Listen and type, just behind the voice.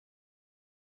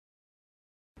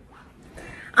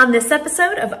On this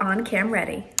episode of On Cam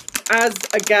Ready. As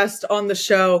a guest on the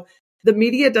show, the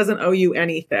media doesn't owe you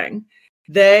anything.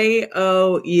 They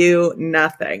owe you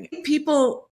nothing.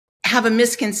 People have a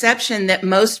misconception that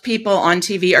most people on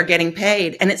TV are getting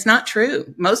paid, and it's not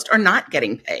true. Most are not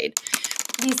getting paid.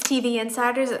 These TV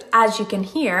insiders, as you can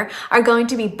hear, are going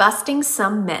to be busting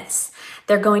some myths.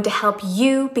 They're going to help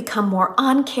you become more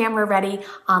on-camera ready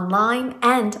online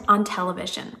and on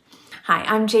television. Hi,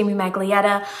 I'm Jamie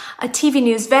Maglietta, a TV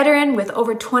news veteran with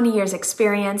over 20 years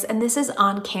experience, and this is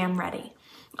On Cam Ready.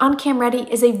 On Cam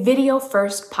Ready is a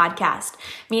video-first podcast,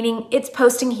 meaning it's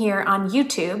posting here on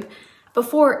YouTube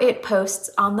before it posts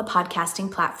on the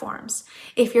podcasting platforms.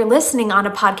 If you're listening on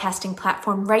a podcasting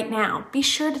platform right now, be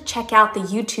sure to check out the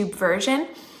YouTube version.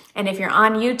 And if you're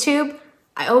on YouTube,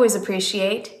 I always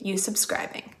appreciate you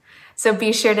subscribing. So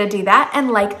be sure to do that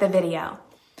and like the video.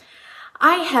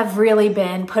 I have really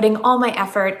been putting all my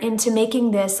effort into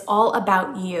making this all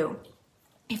about you.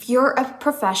 If you're a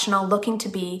professional looking to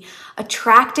be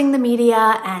attracting the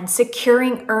media and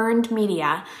securing earned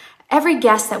media, every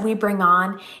guest that we bring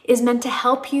on is meant to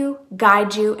help you,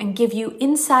 guide you, and give you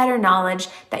insider knowledge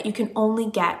that you can only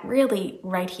get really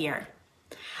right here.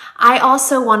 I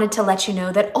also wanted to let you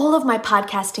know that all of my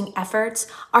podcasting efforts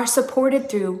are supported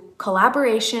through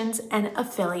collaborations and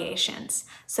affiliations.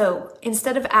 So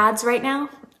instead of ads right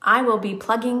now, I will be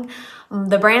plugging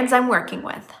the brands I'm working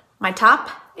with. My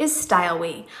top is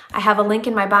StyleWe. I have a link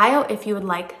in my bio if you would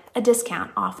like a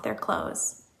discount off their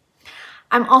clothes.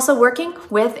 I'm also working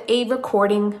with a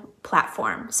recording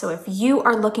platform. So if you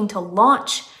are looking to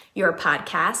launch your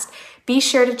podcast, be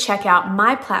sure to check out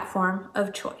my platform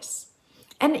of choice.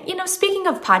 And, speaking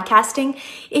of podcasting,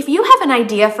 if you have an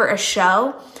idea for a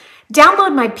show,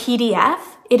 download my PDF.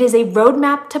 It is a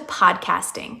roadmap to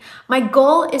podcasting. My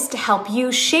goal is to help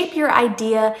you shape your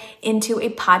idea into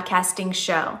a podcasting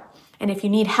show. And if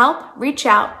you need help, reach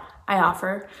out. I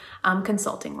offer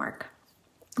consulting work.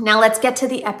 Now let's get to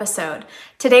the episode.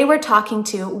 Today we're talking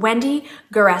to Wendy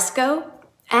Guarisco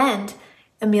and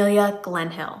Amelia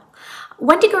Glenhill.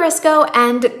 Wendy Guarisco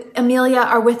and Amelia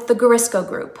are with the Guarisco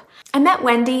Group. I met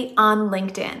Wendy on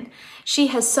LinkedIn. She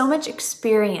has so much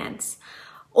experience,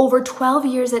 over 12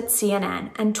 years at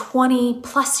CNN and 20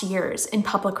 plus years in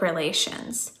public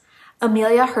relations.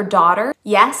 Amelia, her daughter,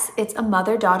 yes, it's a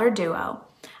mother-daughter duo.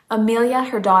 Amelia,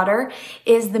 her daughter,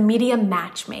 is the media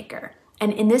matchmaker.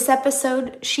 And in this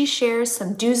episode, she shares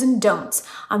some do's and don'ts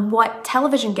on what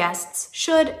television guests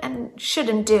should and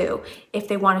shouldn't do if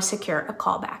they want to secure a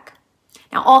callback.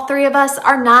 Now, all three of us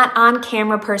are not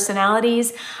on-camera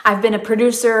personalities. I've been a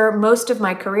producer most of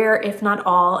my career, if not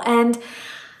all, and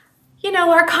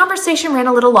our conversation ran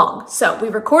a little long. So we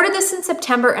recorded this in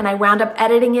September, and I wound up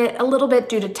editing it a little bit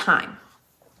due to time.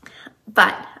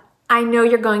 But I know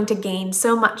you're going to gain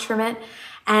so much from it,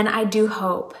 and I do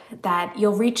hope that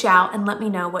you'll reach out and let me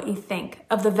know what you think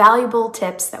of the valuable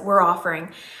tips that we're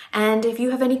offering. And if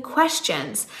you have any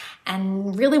questions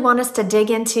and really want us to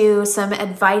dig into some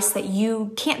advice that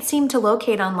you can't seem to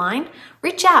locate online,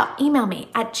 reach out, email me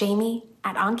at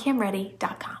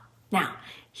jamie@oncamready.com. Now,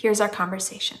 here's our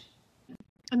conversation.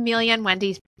 Amelia and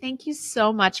Wendy, thank you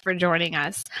so much for joining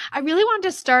us. I really wanted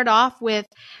to start off with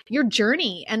your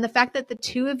journey and the fact that the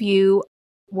two of you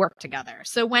work together.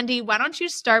 So Wendy, why don't you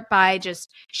start by just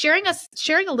sharing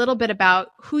a little bit about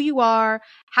who you are,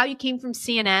 how you came from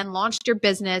CNN, launched your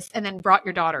business, and then brought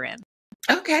your daughter in.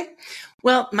 Okay.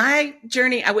 Well, my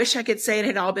journey, I wish I could say it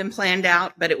had all been planned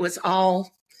out, but it was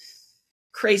all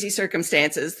crazy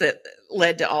circumstances that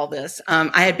led to all this.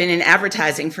 I had been in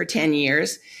advertising for 10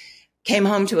 years, came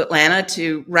home to Atlanta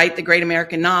to write the great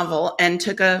American novel, and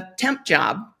took a temp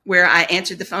job where I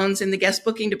answered the phones in the guest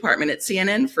booking department at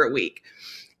CNN for a week.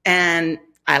 And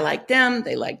I liked them,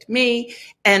 they liked me,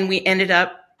 and we ended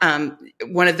up,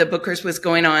 one of the bookers was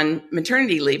going on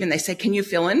maternity leave, and they said, "Can you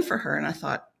fill in for her?" And I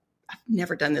thought, I've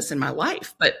never done this in my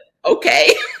life, but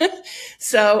okay.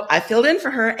 So I filled in for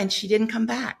her, and she didn't come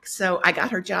back. So I got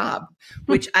her job,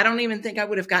 which I don't even think I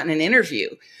would have gotten an interview,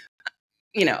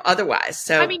 otherwise.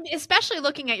 So, especially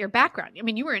looking at your background.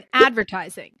 You were in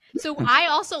advertising. So I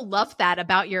also love that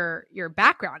about your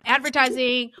background.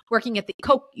 Advertising, working at the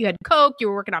Coke, you had Coke, you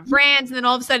were working on brands, and then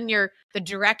all of a sudden you're the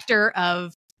director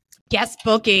of guest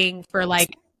booking for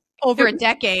over a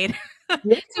decade.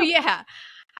 So yeah.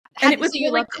 And it was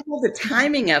really cool, the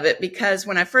timing of it, because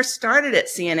when I first started at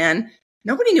CNN,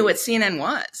 nobody knew what CNN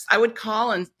was. I would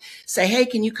call and say, "Hey,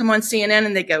 can you come on CNN?"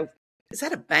 And they go, "Is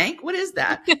that a bank? What is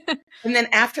that?" And then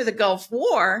after the Gulf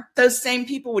War, those same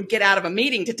people would get out of a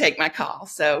meeting to take my call.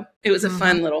 So it was a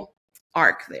fun little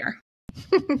arc there.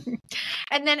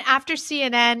 And then after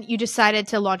CNN, you decided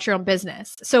to launch your own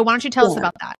business. So why don't you tell us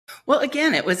about that? Well,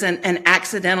 again, it was an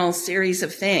accidental series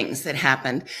of things that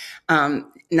happened.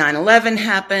 9/11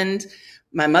 happened.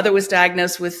 My mother was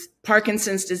diagnosed with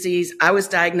Parkinson's disease. I was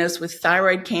diagnosed with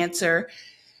thyroid cancer.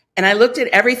 And I looked at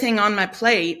everything on my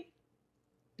plate.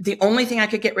 The only thing I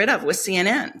could get rid of was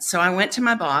CNN. So I went to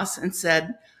my boss and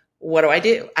said, what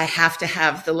do? I have to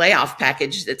have the layoff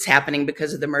package that's happening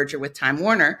because of the merger with Time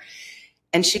Warner.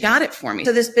 And she got it for me.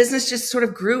 So this business just sort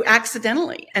of grew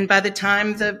accidentally. And by the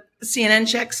time the CNN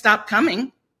checks stopped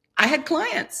coming, I had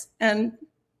clients, and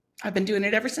I've been doing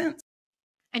it ever since.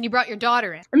 And you brought your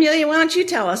daughter in. Amelia, why don't you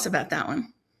tell us about that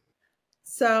one?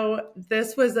 So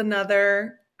this was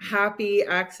another happy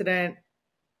accident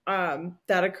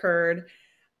that occurred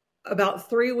about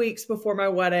 3 weeks before my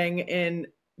wedding in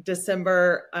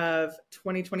December of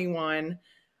 2021.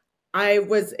 I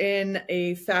was in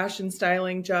a fashion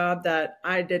styling job that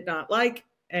I did not like,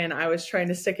 and I was trying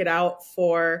to stick it out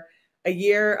for a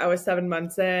year. I was 7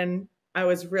 months in. I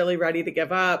was really ready to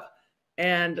give up.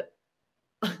 And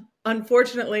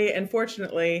unfortunately and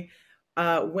fortunately,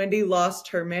 Wendy lost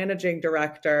her managing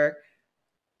director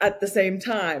at the same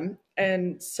time.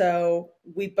 And so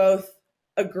we both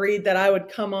agreed that I would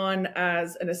come on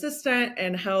as an assistant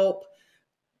and help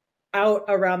out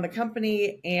around the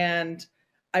company. And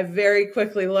I very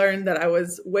quickly learned that I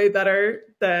was way better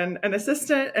than an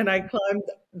assistant, and I climbed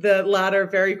the ladder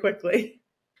very quickly.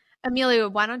 Amelia,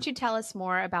 why don't you tell us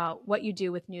more about what you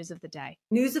do with News of the Day?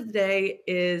 News of the Day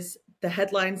is the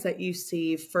headlines that you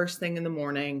see first thing in the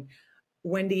morning.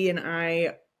 Wendy and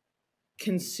I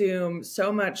consume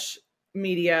so much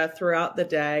media throughout the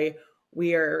day.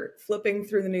 We are flipping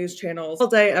through the news channels all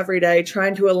day, every day,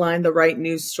 trying to align the right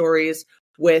news stories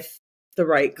with the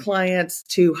right clients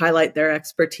to highlight their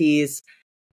expertise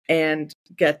and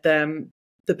get them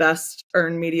the best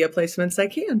earned media placements they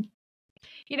can.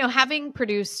 You know, having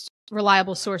produced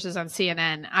reliable sources on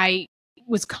CNN, I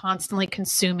was constantly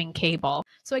consuming cable.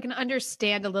 So I can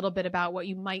understand a little bit about what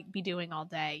you might be doing all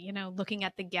day, you know, looking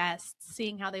at the guests,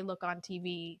 seeing how they look on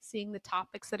TV, seeing the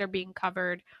topics that are being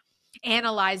covered,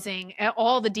 analyzing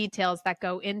all the details that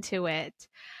go into it.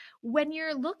 When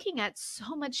you're looking at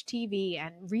so much TV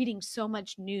and reading so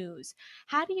much news,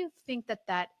 how do you think that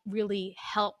that really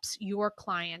helps your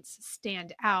clients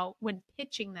stand out when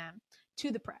pitching them to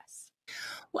the press?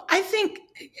 Well, I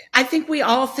think we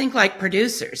all think like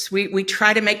producers. We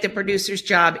try to make the producer's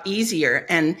job easier,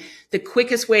 and the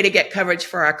quickest way to get coverage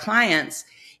for our clients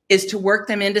is to work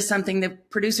them into something that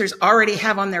producers already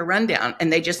have on their rundown,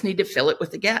 and they just need to fill it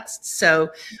with the guests.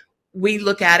 So we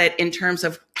look at it in terms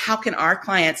of how can our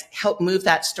clients help move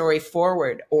that story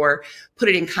forward or put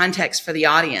it in context for the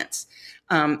audience.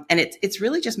 And it's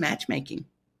really just matchmaking.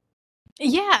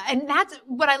 Yeah. And that's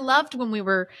what I loved when we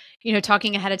were, you know,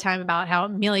 talking ahead of time about how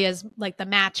Amelia's like the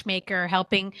matchmaker,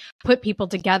 helping put people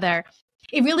together.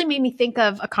 It really made me think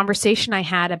of a conversation I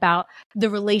had about the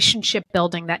relationship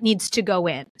building that needs to go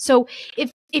in. So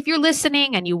if you're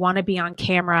listening and you want to be on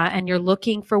camera and you're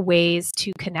looking for ways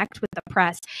to connect with the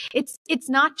press, it's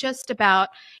not just about,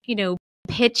 you know,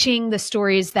 pitching the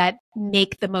stories that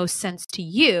make the most sense to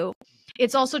you.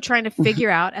 It's also trying to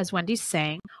figure out, as Wendy's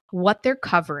saying, what they're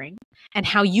covering and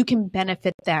how you can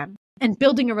benefit them, and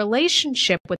building a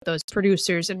relationship with those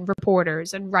producers and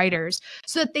reporters and writers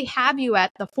so that they have you at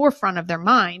the forefront of their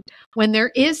mind when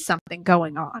there is something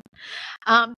going on.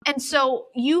 And so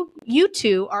you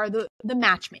two are the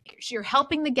matchmakers. You're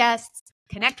helping the guests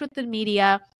connect with the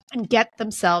media and get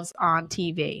themselves on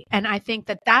TV. And I think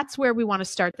that that's where we want to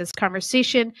start this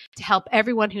conversation to help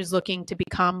everyone who's looking to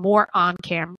become more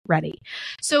on-cam ready.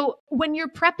 So when you're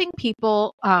prepping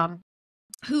people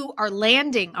who are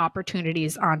landing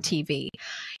opportunities on TV,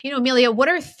 you know, Amelia, what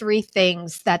are 3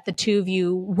 things that the two of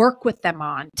you work with them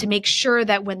on to make sure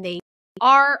that when they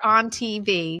are on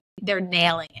TV, they're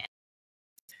nailing it?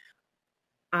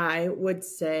 I would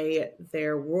say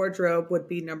their wardrobe would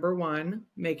be number 1,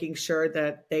 making sure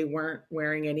that they weren't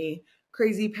wearing any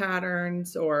crazy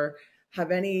patterns or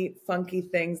have any funky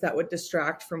things that would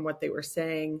distract from what they were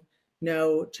saying.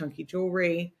 No chunky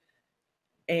jewelry.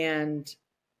 And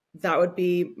that would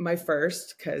be my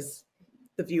first, because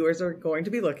the viewers are going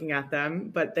to be looking at them,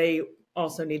 but they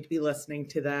also need to be listening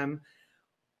to them.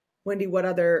 Wendy, what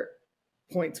other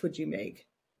points would you make?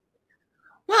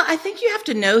 Well, I think you have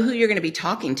to know who you're going to be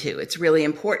talking to. It's really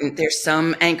important. There's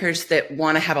some anchors that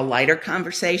want to have a lighter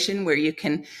conversation where you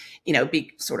can, you know,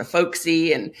 be sort of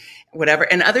folksy and whatever.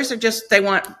 And others are just, they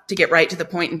want to get right to the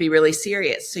point and be really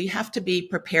serious. So you have to be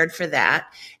prepared for that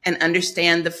and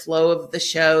understand the flow of the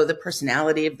show, the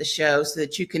personality of the show, so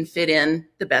that you can fit in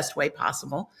the best way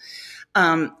possible.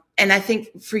 And I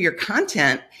think for your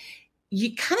content,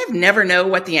 you kind of never know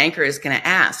what the anchor is going to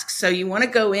ask. So you want to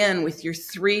go in with your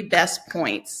 3 best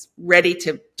points ready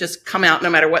to just come out no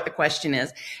matter what the question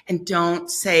is, and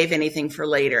don't save anything for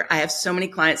later. I have so many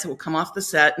clients that will come off the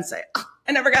set and say, oh,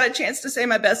 I never got a chance to say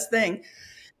my best thing.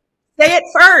 Say it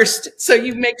first so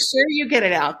you make sure you get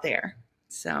it out there.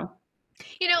 So,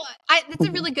 that's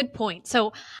a really good point.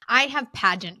 So I have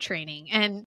pageant training,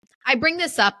 and I bring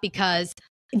this up because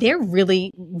they're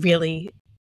really, really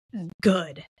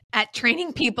good at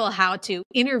training people how to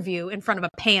interview in front of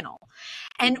a panel.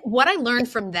 And what I learned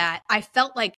from that, I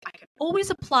felt like I could always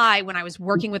apply when I was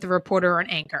working with a reporter or an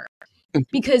anchor,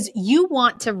 because you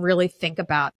want to really think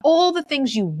about all the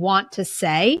things you want to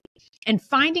say and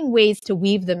finding ways to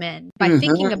weave them in by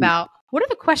thinking about what are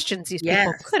the questions these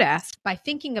people could ask, by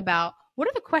thinking about what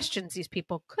are the questions these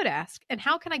people could ask, and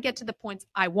how can I get to the points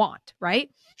I want, right?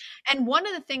 And one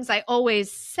of the things I always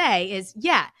say is,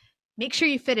 make sure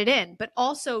you fit it in, but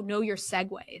also know your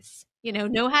segues,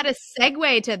 know how to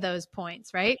segue to those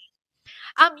points, right?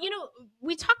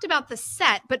 We talked about the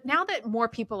set, but now that more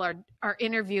people are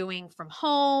interviewing from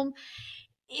home,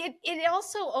 it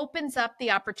also opens up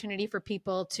the opportunity for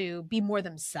people to be more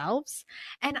themselves.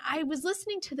 And I was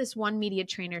listening to this one media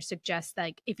trainer suggest,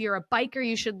 like, if you're a biker,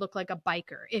 you should look like a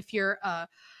biker. If you're a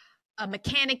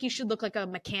mechanic, you should look like a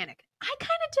mechanic. I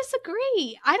kind of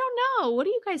disagree. I don't know. What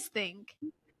do you guys think?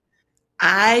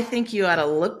 I think you ought to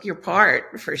look your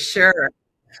part for sure.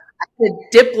 The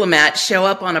diplomat show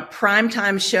up on a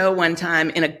primetime show one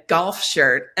time in a golf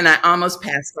shirt, and I almost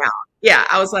passed out. Yeah,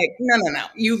 I was like, no.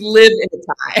 You live in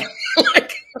a tie.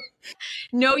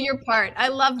 Know your part. I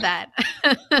love that.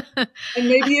 And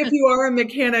maybe if you are a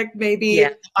mechanic, maybe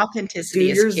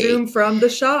authenticity do your Zoom from the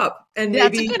shop, and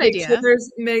maybe that's a good idea.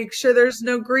 Make sure there's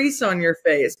no grease on your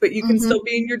face, but you can still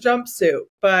be in your jumpsuit.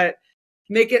 But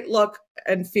make it look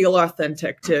and feel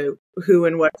authentic to who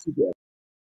and what you do.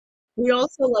 We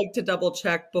also like to double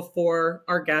check before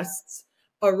our guests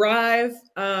arrive.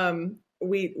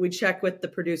 We check with the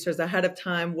producers ahead of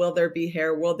time. Will there be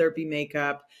hair? Will there be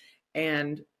makeup?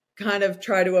 And kind of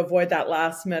try to avoid that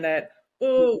last minute,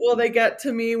 oh, will they get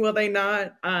to me? Will they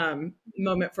not?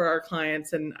 Moment for our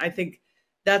clients. And I think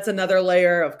that's another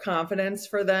layer of confidence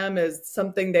for them, is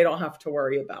something they don't have to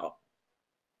worry about.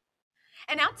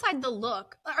 And outside the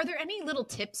look, are there any little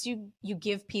tips you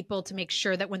give people to make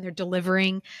sure that when they're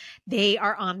delivering, they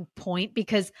are on point?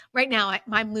 Because right now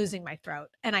I'm losing my throat,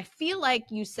 and I feel like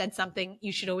you said something,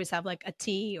 you should always have like a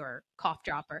tea or cough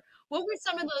dropper. What were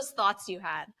some of those thoughts you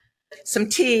had? Some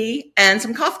tea and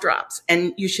some cough drops.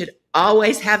 And you should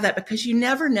always have that, because you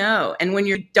never know. And when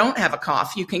you don't have a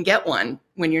cough, you can get one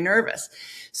when you're nervous.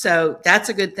 So that's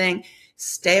a good thing.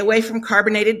 Stay away from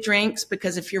carbonated drinks,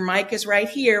 because if your mic is right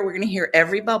here, we're going to hear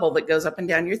every bubble that goes up and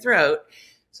down your throat.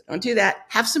 So don't do that.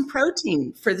 Have some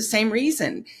protein for the same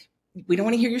reason. We don't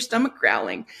want to hear your stomach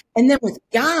growling. And then with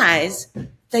guys,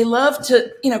 they love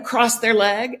to, cross their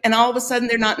leg, and all of a sudden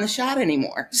they're not in the shot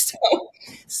anymore. So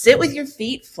sit with your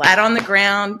feet flat on the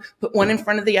ground, put one in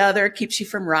front of the other, keeps you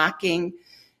from rocking.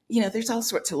 There's all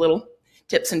sorts of little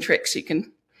tips and tricks you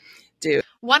can do.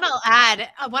 One I'll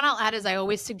add is I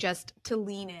always suggest to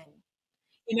lean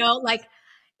in. Like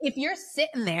if you're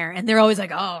sitting there and they're always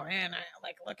like, oh man, I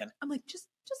like looking, I'm like, just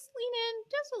lean in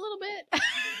just a little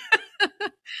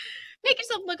bit. Make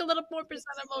yourself look a little more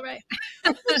presentable, right?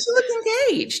 You look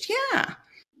engaged. Yeah.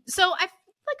 So I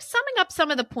like summing up some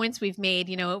of the points we've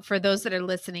made, for those that are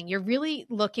listening, you're really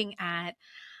looking at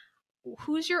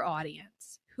who's your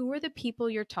audience? Who are the people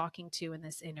you're talking to in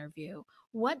this interview?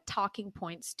 What talking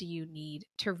points do you need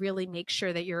to really make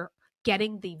sure that you're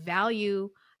getting the value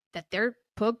that they're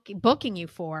booking you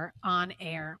for on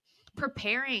air?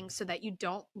 Preparing so that you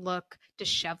don't look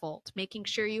disheveled, making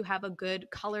sure you have a good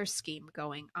color scheme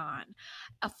going on,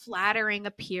 a flattering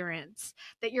appearance,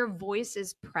 that your voice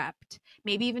is prepped,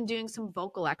 maybe even doing some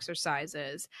vocal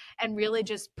exercises, and really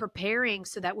just preparing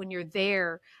so that when you're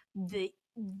there, the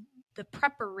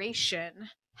preparation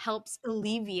helps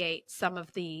alleviate some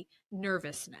of the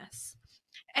nervousness.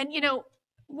 And,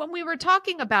 when we were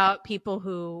talking about people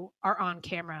who are on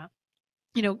camera,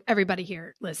 everybody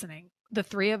here listening, the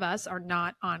 3 of us are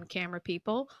not on camera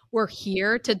people. We're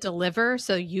here to deliver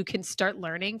so you can start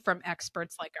learning from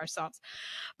experts like ourselves.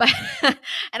 But,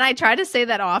 and I try to say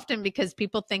that often because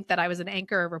people think that I was an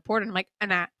anchor or reporter.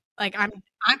 And I'm like,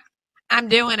 I'm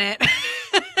doing it.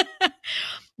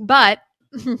 But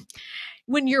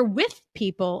when you're with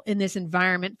people in this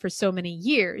environment for so many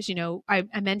years, I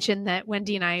mentioned that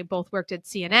Wendy and I both worked at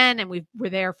CNN, and we were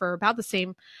there for about the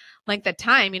same length of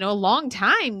time, a long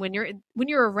time. When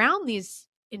you're around these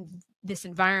this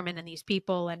environment and these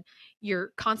people, and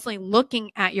you're constantly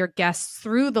looking at your guests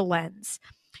through the lens,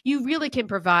 you really can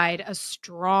provide a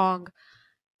strong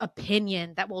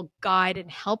opinion that will guide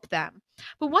and help them.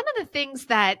 But one of the things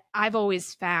that I've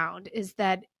always found is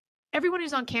that everyone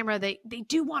who's on camera, they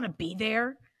do want to be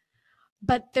there,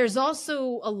 but there's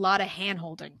also a lot of hand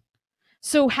holding.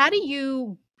 So how do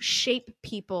you shape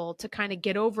people to kind of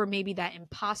get over maybe that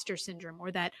imposter syndrome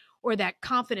or that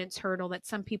confidence hurdle that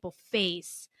some people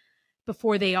face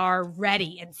before they are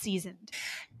ready and seasoned?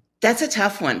 That's a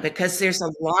tough one because there's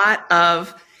a lot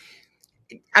of,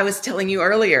 I was telling you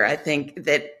earlier, I think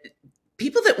that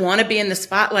people that want to be in the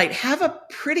spotlight have a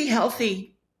pretty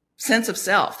healthy sense of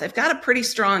self. They've got a pretty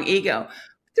strong ego.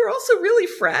 They're also really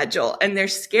fragile, and they're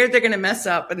scared they're going to mess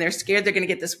up, and they're scared they're going to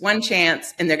get this one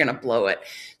chance and they're going to blow it.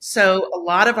 So a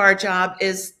lot of our job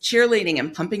is cheerleading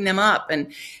and pumping them up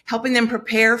and helping them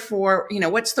prepare for,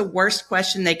 what's the worst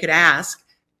question they could ask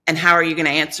and how are you going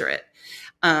to answer it?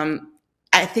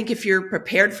 I think if you're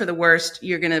prepared for the worst,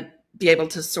 you're going to be able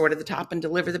to soar to the top and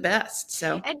deliver the best.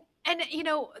 So, and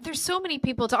there's so many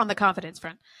people on the confidence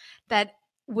front that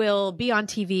will be on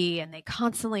TV and they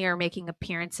constantly are making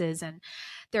appearances and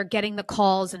they're getting the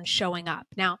calls and showing up.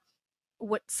 Now,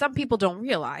 what some people don't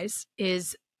realize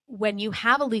is when you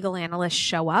have a legal analyst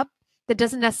show up, that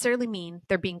doesn't necessarily mean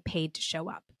they're being paid to show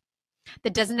up.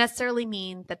 That doesn't necessarily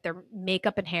mean that their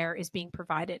makeup and hair is being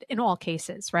provided in all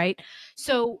cases, right?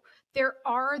 So there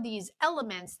are these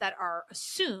elements that are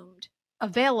assumed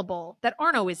available that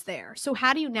aren't always there. So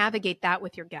how do you navigate that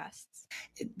with your guests?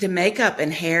 The makeup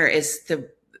and hair is the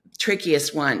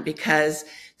trickiest one because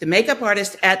the makeup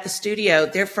artist at the studio,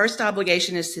 their first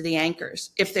obligation is to the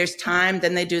anchors. If there's time,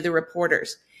 then they do the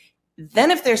reporters.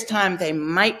 Then if there's time, they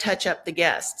might touch up the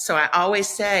guests. So I always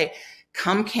say,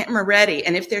 come camera ready.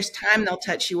 And if there's time, they'll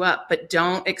touch you up, but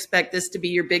don't expect this to be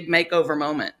your big makeover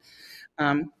moment.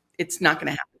 It's not going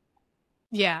to happen.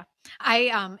 Yeah.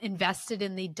 I invested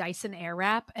in the Dyson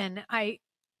Airwrap, and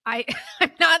I'm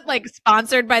not like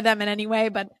sponsored by them in any way,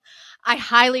 but I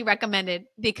highly recommend it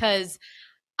because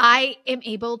I am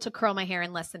able to curl my hair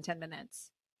in less than 10 minutes.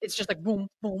 It's just like boom,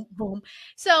 boom, boom.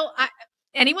 So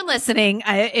anyone listening,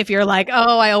 if you're like,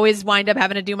 oh, I always wind up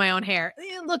having to do my own hair,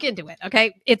 look into it.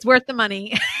 Okay. It's worth the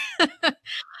money.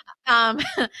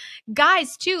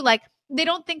 Guys too, like they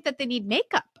don't think that they need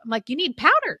makeup. I'm like, you need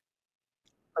powder.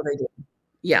 Oh, they do.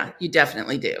 Yeah, you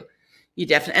definitely do.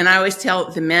 And I always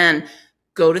tell the men,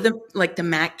 go to the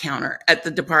MAC counter at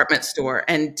the department store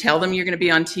and tell them you're going to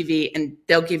be on TV and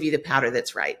they'll give you the powder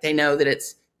that's right. They know that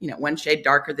it's, one shade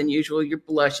darker than usual. Your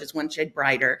blush is one shade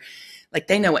brighter. Like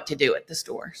they know what to do at the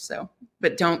store. So,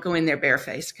 but don't go in there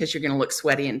barefaced because you're going to look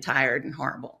sweaty and tired and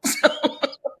horrible.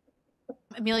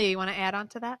 Amelia, you want to add on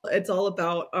to that? It's all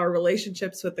about our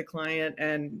relationships with the client.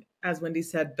 And as Wendy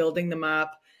said, building them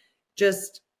up,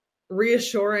 just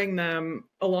reassuring them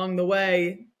along the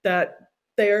way that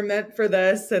they are meant for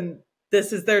this and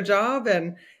this is their job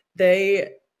and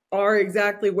they are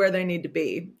exactly where they need to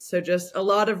be. So just a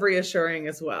lot of reassuring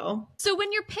as well. So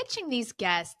when you're pitching these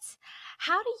guests,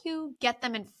 how do you get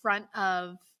them in front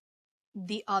of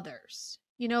the others?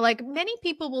 Like many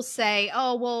people will say,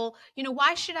 oh, well,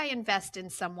 why should I invest in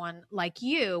someone like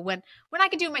you when I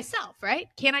could do it myself, right?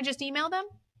 Can't I just email them?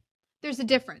 There's a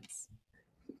difference.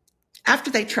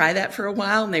 After they try that for a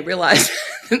while and they realize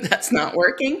that's not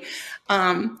working.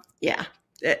 I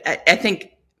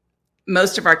think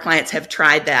most of our clients have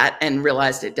tried that and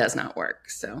realized it does not work.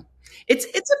 So it's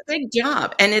a big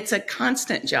job and it's a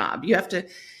constant job. You have to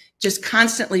just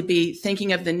constantly be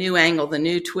thinking of the new angle, the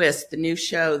new twist, the new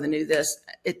show, the new this.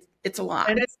 It's a lot.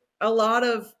 And it's a lot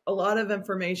of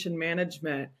information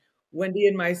management. Wendy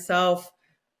and myself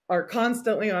are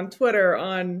constantly on Twitter,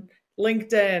 on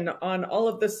LinkedIn, on all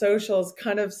of the socials,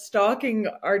 kind of stalking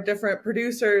our different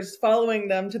producers, following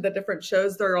them to the different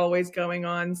shows they're always going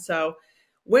on. So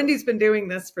Wendy's been doing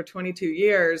this for 22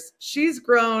 years. She's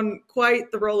grown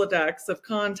quite the Rolodex of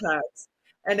contacts,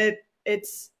 and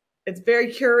it's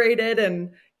very curated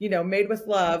and, made with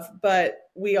love, but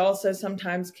we also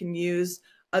sometimes can use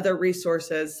other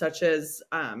resources such as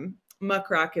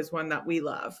Muck Rack is one that we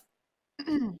love.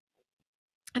 And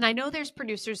I know there's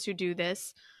producers who do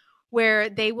this where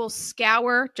they will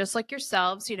scour, just like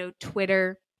yourselves,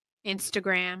 Twitter,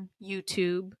 Instagram,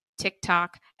 YouTube,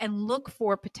 TikTok, and look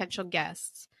for potential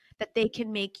guests that they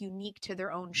can make unique to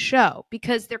their own show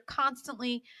because they're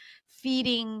constantly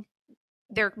feeding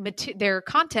their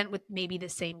content with maybe the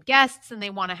same guests and they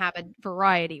want to have a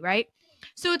variety, right?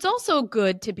 So it's also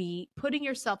good to be putting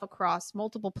yourself across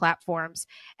multiple platforms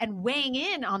and weighing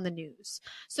in on the news.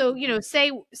 So,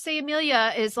 say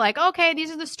Amelia is like, okay,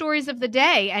 these are the stories of the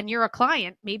day, and you're a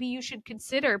client. Maybe you should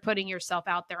consider putting yourself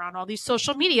out there on all these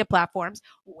social media platforms,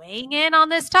 weighing in on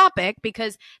this topic,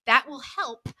 because that will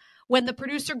help when the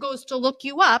producer goes to look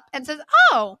you up and says,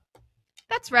 oh,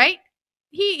 that's right.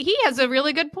 He has a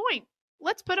really good point.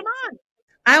 Let's put him on.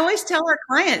 I always tell our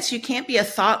clients, you can't be a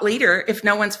thought leader if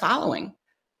no one's following.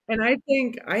 And I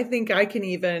think I can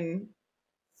even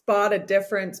spot a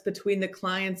difference between the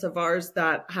clients of ours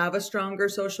that have a stronger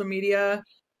social media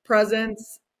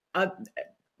presence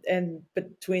and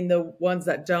between the ones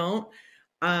that don't.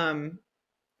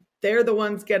 They're the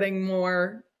ones getting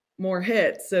more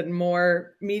hits and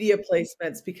more media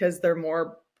placements because they're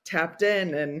more tapped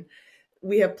in. And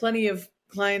we have plenty of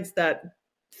clients that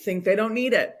think they don't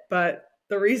need it, but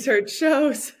the research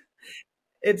shows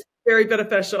it's very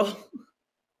beneficial.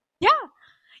 Yeah.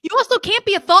 You also can't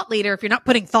be a thought leader if you're not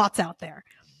putting thoughts out there.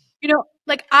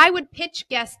 Like I would pitch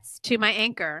guests to my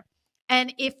anchor,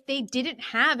 and if they didn't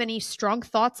have any strong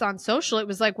thoughts on social, it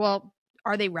was like, well,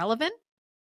 are they relevant?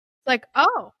 Like,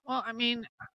 oh, well, I mean,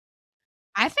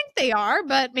 I think they are,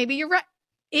 but maybe you're right.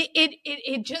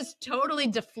 It just totally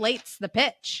deflates the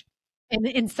pitch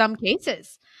in some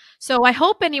cases. So I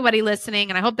hope anybody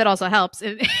listening, and I hope that also helps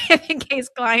in case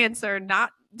clients are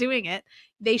not doing it,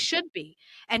 they should be.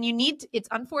 And it's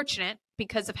unfortunate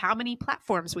because of how many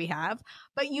platforms we have,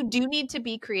 but you do need to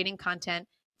be creating content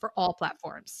for all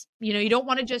platforms. You don't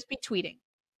want to just be tweeting.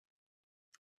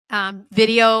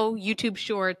 Video, YouTube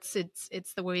shorts,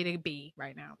 it's the way to be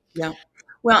right now. Yeah.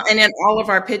 Well, and in all of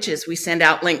our pitches, we send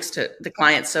out links to the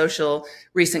client's social,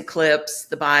 recent clips,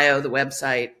 the bio, the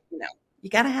website. You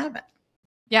got to have it.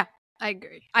 Yeah, I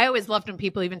agree. I always loved when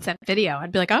people even sent video.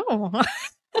 I'd be like, oh,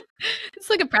 it's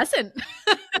like a present.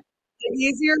 The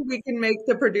easier we can make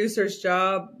the producer's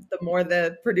job, the more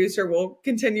the producer will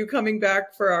continue coming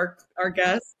back for our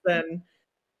guests and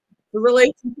the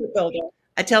relationship building.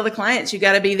 I tell the clients, you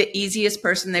got to be the easiest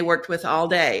person they worked with all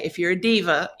day. If you're a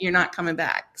diva, you're not coming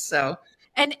back. So,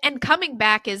 and coming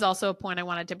back is also a point I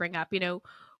wanted to bring up.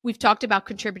 We've talked about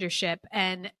contributorship,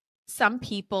 and some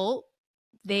people,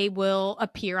 they will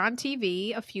appear on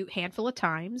TV a handful of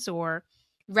times or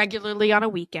regularly on a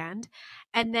weekend,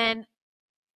 and then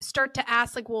start to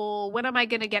ask like, well, when am I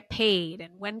going to get paid?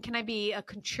 And when can I be a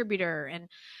contributor? And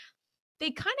they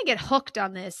kind of get hooked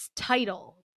on this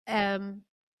title and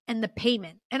the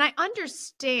payment. And I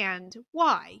understand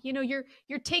why.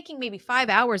 You're taking maybe 5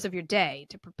 hours of your day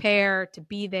to prepare, to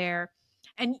be there,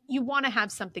 and you want to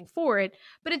have something for it.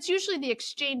 But it's usually the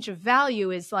exchange of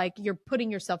value is like you're putting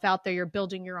yourself out there, you're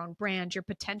building your own brand, you're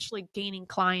potentially gaining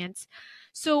clients.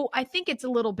 So I think it's a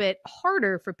little bit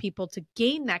harder for people to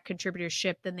gain that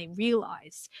contributorship than they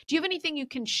realize. Do you have anything you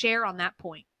can share on that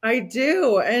point? I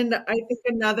do. And I think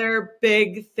another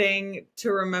big thing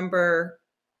to remember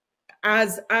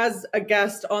as a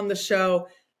guest on the show,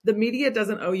 the media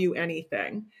doesn't owe you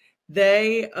anything.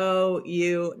 They owe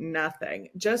you nothing.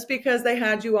 Just because they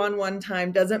had you on one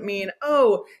time doesn't mean,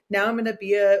 oh, now I'm going to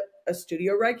be a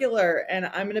studio regular and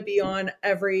I'm going to be on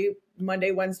every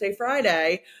Monday, Wednesday,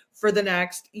 Friday for the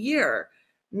next year.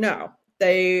 No,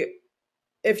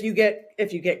 if you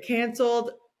get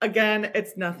canceled, again,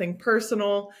 it's nothing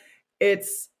personal.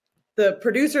 It's the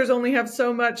producers only have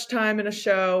so much time in a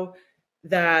show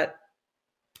that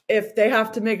if they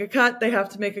have to make a cut, they have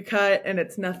to make a cut, and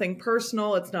it's nothing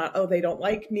personal. It's not, oh, they don't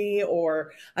like me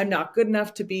or I'm not good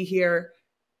enough to be here.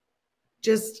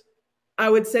 Just, I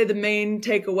would say the main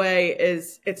takeaway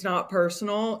is it's not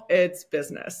personal, it's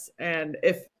business. And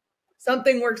if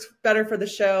something works better for the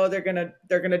show, they're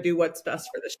gonna do what's best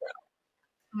for the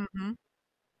show. Mm-hmm.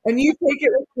 And you take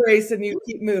it with grace and you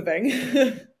keep moving.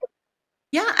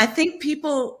 Yeah, I think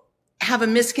people have a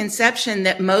misconception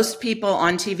that most people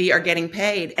on TV are getting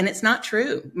paid, and it's not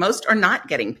true. Most are not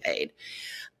getting paid.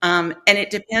 And it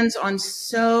depends on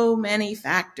so many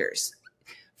factors.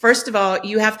 First of all,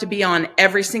 you have to be on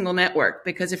every single network,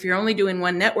 because if you're only doing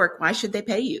one network, why should they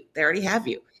pay you? They already have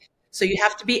you. So you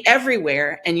have to be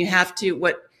everywhere, and you have to,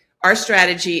 what our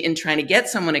strategy in trying to get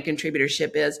someone a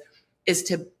contributorship is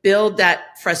to build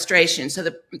that frustration. So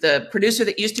the producer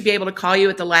that used to be able to call you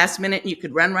at the last minute and you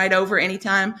could run right over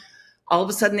anytime, all of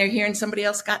a sudden they're hearing somebody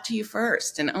else got to you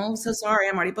first. And, oh, I'm so sorry,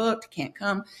 I'm already booked, can't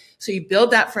come. So you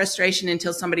build that frustration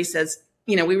until somebody says,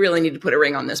 we really need to put a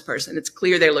ring on this person. It's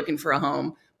clear they're looking for a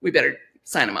home. We better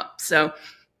sign them up. So,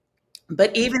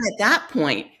 but even at that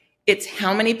point, It's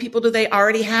how many people do they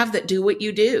already have that do what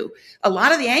you do? A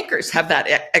lot of the anchors have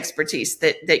that expertise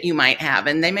that you might have,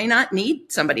 and they may not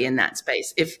need somebody in that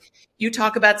space. If you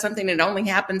talk about something that only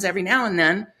happens every now and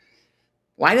then,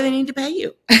 why do they need to pay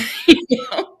you? You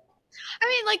know? I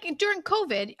mean, like during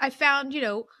COVID, I found,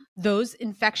 those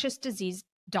infectious disease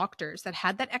doctors that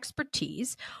had that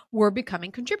expertise were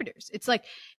becoming contributors. It's like,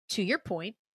 to your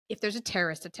point, if there's a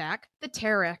terrorist attack, the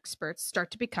terror experts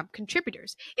start to become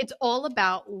contributors. It's all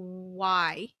about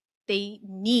why they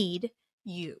need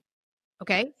you.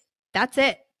 Okay. That's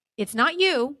it. It's not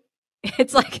you.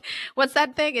 It's like, what's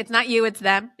that thing? It's not you, it's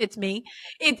them, it's me.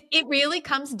 It really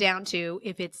comes down to,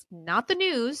 if it's not the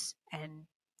news, and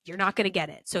you're not going to get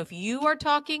it. So if you are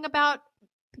talking about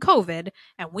COVID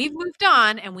and we've moved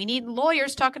on and we need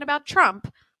lawyers talking about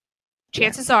Trump,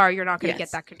 chances are you're not going to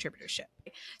get that contributorship.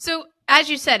 So as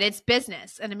you said, it's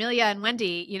business. And Amelia and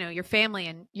Wendy, your family,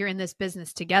 and you're in this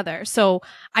business together. So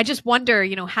I just wonder,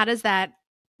 how does that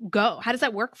go? How does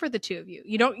that work for the two of you?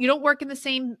 You don't work in the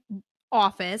same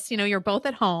office, you're both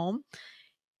at home.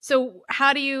 So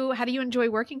how do you enjoy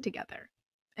working together?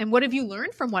 And what have you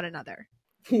learned from one another?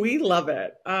 We love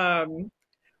it.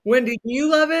 Wendy, do you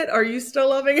love it? Are you still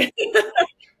loving it?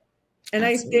 And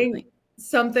absolutely. I think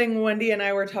something Wendy and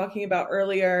I were talking about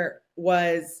earlier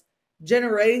was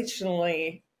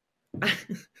generationally,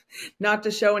 not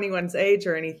to show anyone's age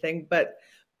or anything, but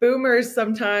boomers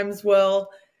sometimes will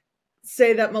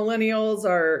say that millennials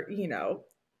are,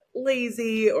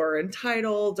 lazy or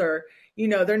entitled, or,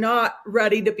 they're not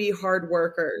ready to be hard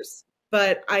workers.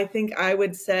 But I think I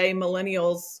would say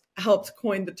millennials helped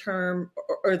coin the term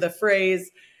or the phrase,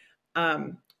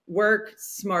 work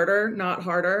smarter, not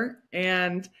harder.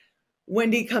 And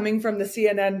Wendy, coming from the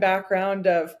CNN background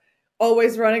of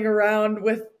always running around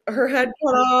with her head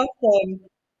cut off and,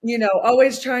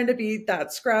 always trying to be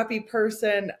that scrappy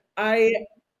person. I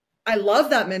love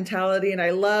that mentality and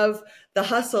I love the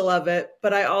hustle of it.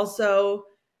 But I also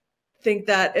think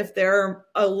that if there are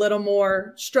a little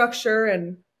more structure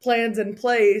and plans in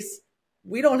place,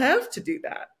 we don't have to do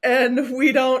that. And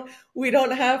we don't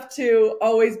have to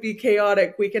always be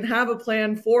chaotic. We can have a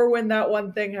plan for when that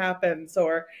one thing happens,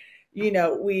 or,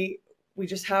 we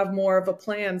just have more of a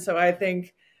plan. So I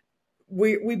think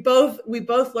we both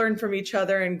learn from each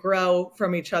other and grow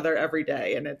from each other every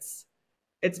day. And it's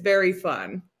very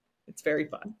fun. It's very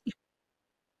fun.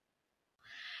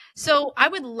 So I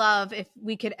would love if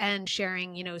we could end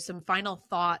sharing, some final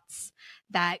thoughts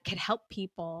that could help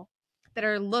people that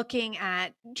are looking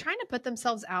at trying to put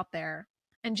themselves out there,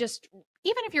 and just,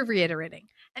 even if you're reiterating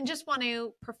and just want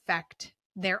to perfect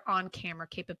their on-camera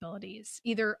capabilities,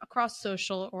 either across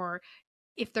social or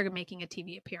if they're making a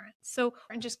TV appearance. So,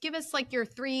 and just give us your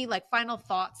 3 final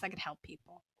thoughts that could help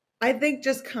people. I think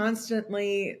just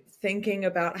constantly thinking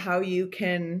about how you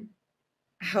can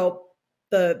help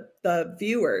the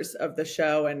viewers of the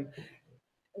show, and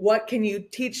what can you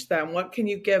teach them? What can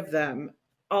you give them?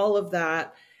 All of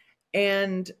that.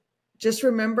 And just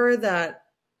remember that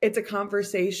it's a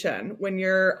conversation. When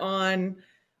you're on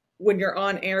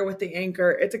air with the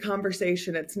anchor, it's a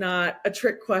conversation. It's not a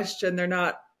trick question. They're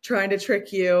not trying to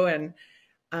trick you. And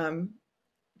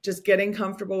just getting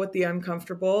comfortable with the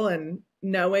uncomfortable and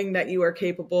knowing that you are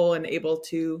capable and able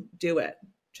to do it.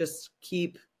 Just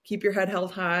keep your head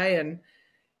held high, and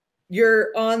you're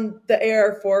on the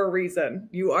air for a reason.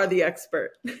 You are the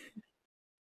expert.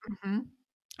 Mm-hmm.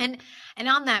 And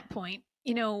on that point,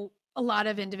 a lot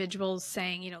of individuals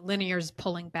saying, linear's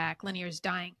pulling back, linear's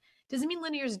dying. Doesn't mean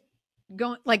linear's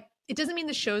going, it doesn't mean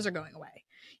the shows are going away.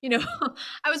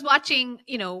 I was watching,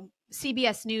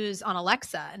 CBS News on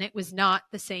Alexa, and it was not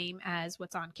the same as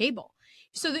what's on cable.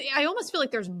 So I almost feel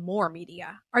like there's more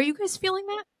media. Are you guys feeling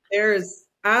that? There's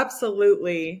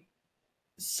absolutely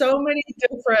so many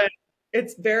different,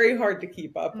 it's very hard to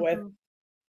keep up with.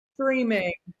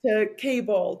 Streaming to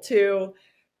cable to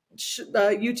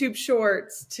YouTube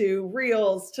Shorts to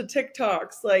Reels to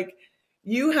TikToks.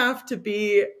 You have to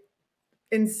be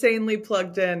insanely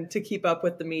plugged in to keep up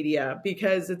with the media,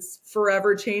 because it's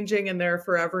forever changing and there are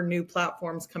forever new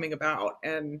platforms coming about,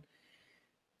 and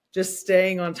just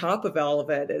staying on top of all of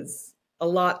it is a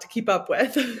lot to keep up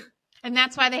with. And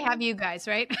that's why they have you guys,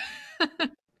 right?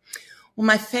 Well,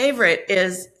 my favorite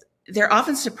is they're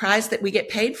often surprised that we get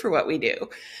paid for what we do.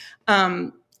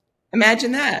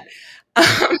 Imagine that.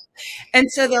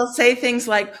 And so they'll say things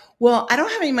like, well, I don't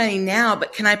have any money now,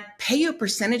 but can I pay you a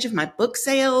percentage of my book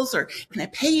sales? Or can I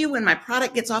pay you when my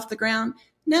product gets off the ground?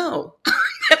 No,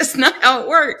 that is not how it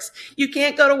works. You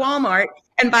can't go to Walmart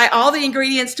and buy all the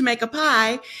ingredients to make a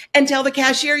pie and tell the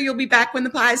cashier you'll be back when the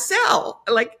pies sell.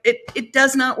 It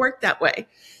does not work that way.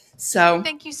 So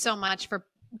thank you so much for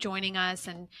joining us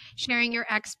and sharing your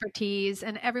expertise.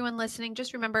 And everyone listening,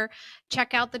 just remember,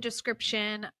 check out the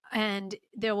description and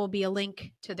there will be a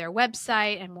link to their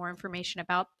website and more information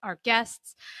about our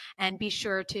guests. And be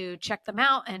sure to check them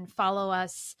out and follow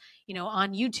us,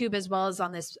 on YouTube as well as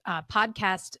on this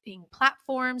podcasting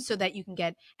platform so that you can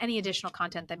get any additional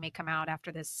content that may come out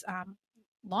after this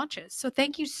launches. So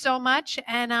thank you so much.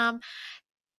 And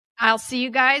I'll see you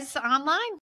guys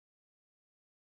online.